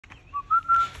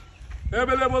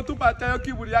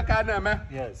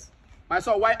Yes. My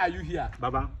son, why are you here?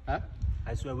 Baba. Huh?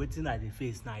 I swear, waiting at the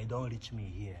face now, it don't reach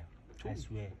me here. I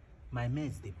swear. My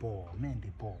men's the ball. Men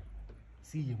the ball.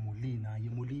 See Yemuli now.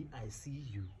 Yemuli, I see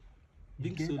you.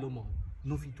 Big Solomon.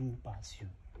 No fit do pass you.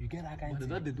 You get that kind of thing.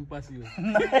 Not they do pass you.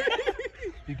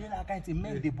 You get that kind of thing.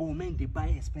 Men the ball. Men they buy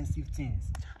expensive things.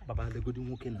 Baba, they go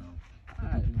do okay now.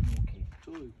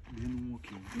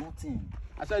 Okay. Nothing.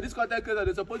 I said this content creator,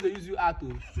 they suppose they use you art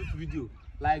to shoot video.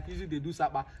 Like usually they do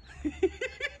sapa.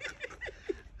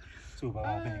 So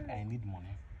Baba, I need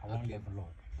money. I want level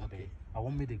up. Okay. I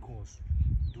want me the course.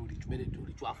 Do ritual. May they do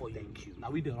ritual for you. Thank you. Now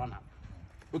we the runner.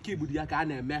 Okay, but you can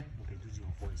name me. Okay, use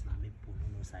your voice now. Make people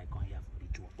know so I come here for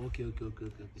ritual. Okay.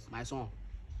 My son,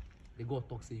 the God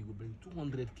talk say you go bring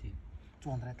 200k.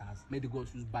 200,000. May the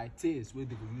gods use by things where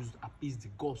they go use appease the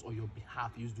gods on your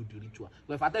behalf. Use do the ritual.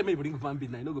 But if I tell me bring one bit,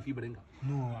 now you no go feel bring.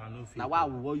 No, I no feel. Now why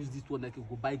we will use this 200k?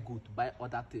 Go buy goat, buy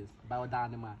other things, buy other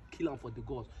animal, kill them for the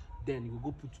gods. Then you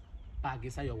go put bag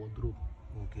inside your wardrobe.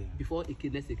 Okay. Before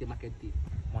next market day,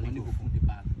 money go go put the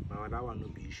bag. But that one no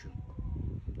be issue.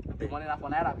 The money na for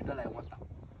naira be dollar I want.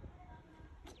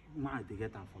 Man, they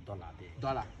get them for dollar there.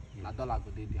 Dollar. Yeah. Na dollar go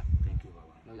dey there. Thank you,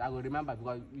 Baba. I will remember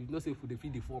because you know say if they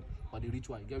feed the form for the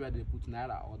ritual, you get where they put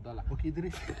naira or dollar. Okay, there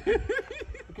is.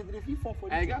 Okay, there is form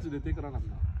for. I guess they take run am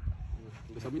now.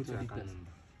 They submit your account details.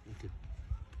 number. Okay.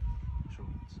 Sure.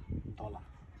 Dollar.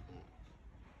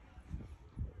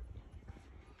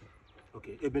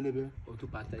 Okay, Ebelebe. Or to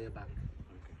Pantaya Bank.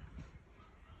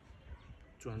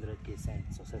 Okay. 200k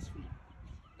sent successfully.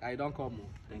 I don't come.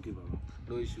 Thank you, Baba.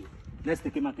 No issue. Let's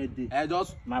take a market day. I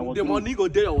just My the money go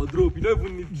there your wardrobe. You don't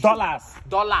even need dollars.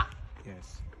 Dollar.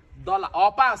 Yes. Dollar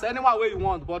or pounds, anywhere where you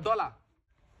want, but dollar.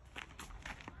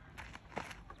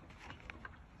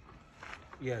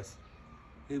 Yes.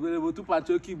 Ebelebe to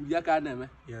Panchoki Buliaka name.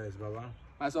 Yes, Baba.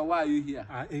 My son, why are you here?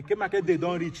 A market day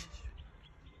don't reach.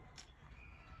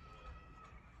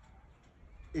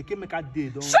 A market day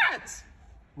don't. Shit!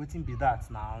 Waiting be that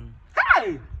now.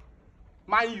 Hey!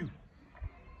 Man you.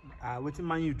 Waiting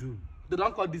man you do. They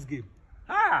don't call this game.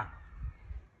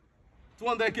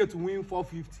 200k to win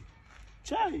 450.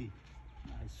 Chai.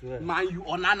 I swear. Man you,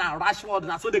 Onana, Rashford,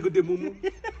 that's so they go the mumu.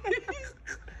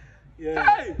 Yeah.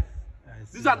 Hey!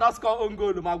 These are not score own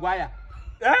goal, Maguire.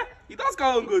 Eh? He don't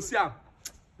score own goal, Siam.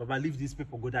 Baba, leave these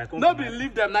people go there. No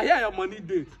believe them. Now here your money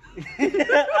day.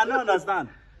 I don't understand.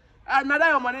 Now that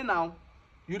your money now.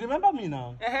 You remember me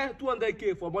now?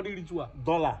 200k for money ritual.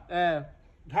 Dollar.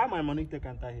 How How my money take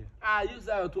enter here? Use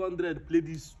that 200, play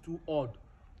this 2 odd.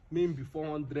 Maybe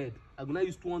 400. I'm gonna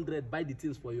use 200, buy the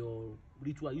things for your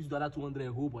ritual. Use the other 200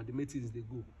 and hope, but the meetings they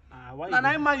go. Why?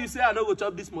 Now, man, you say I don't go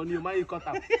chop this money, man, you cut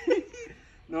out.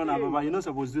 No, Baba, you're not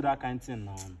supposed to do that kind of thing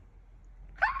now.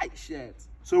 Hi, shit.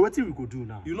 So what we could do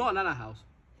now? You know another house?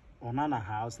 Another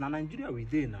house. Now Nigeria we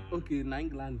there now. Okay, na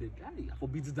England the guy. I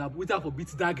forbid that. We have forbid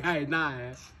that guy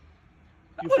now.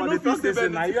 You for the business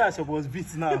now you are supposed to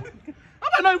beat now. How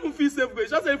about not even feel safe? Go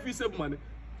just say feel safe money.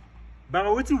 But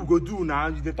what we go do now?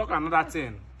 They talk another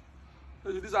thing.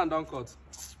 This one don't cut.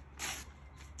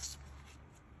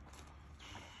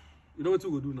 You know what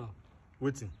we go do now?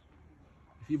 Waiting.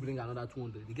 If you bring another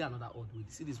 200, you get another odd.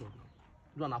 Wait, see this one now.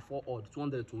 This one are 4 odd,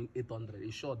 200 to 800.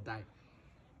 A short die.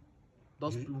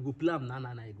 Thus we go play am na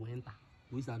you go enter.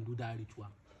 We can do that ritual.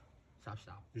 Sharp.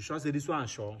 You sure say this one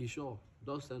sure? You sure?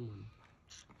 Just send money.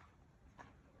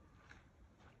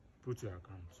 Put your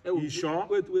account. Hey, you sure?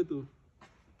 Wait. Oh.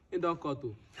 It don't cut.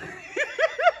 Oh.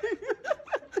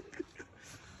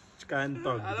 Can't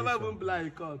talk. I never even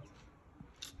play cut.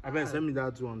 I beg send me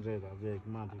that 200. I beg,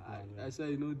 man. I say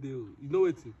you know deal. You know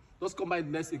what? Just come by the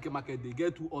next AK market day.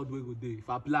 Get 2 odd way go day. If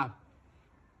I plan.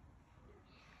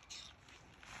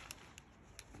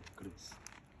 Chris.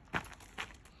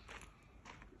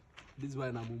 This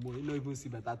one na mumu. You don't even see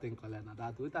better thing color na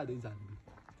that. What are these and do?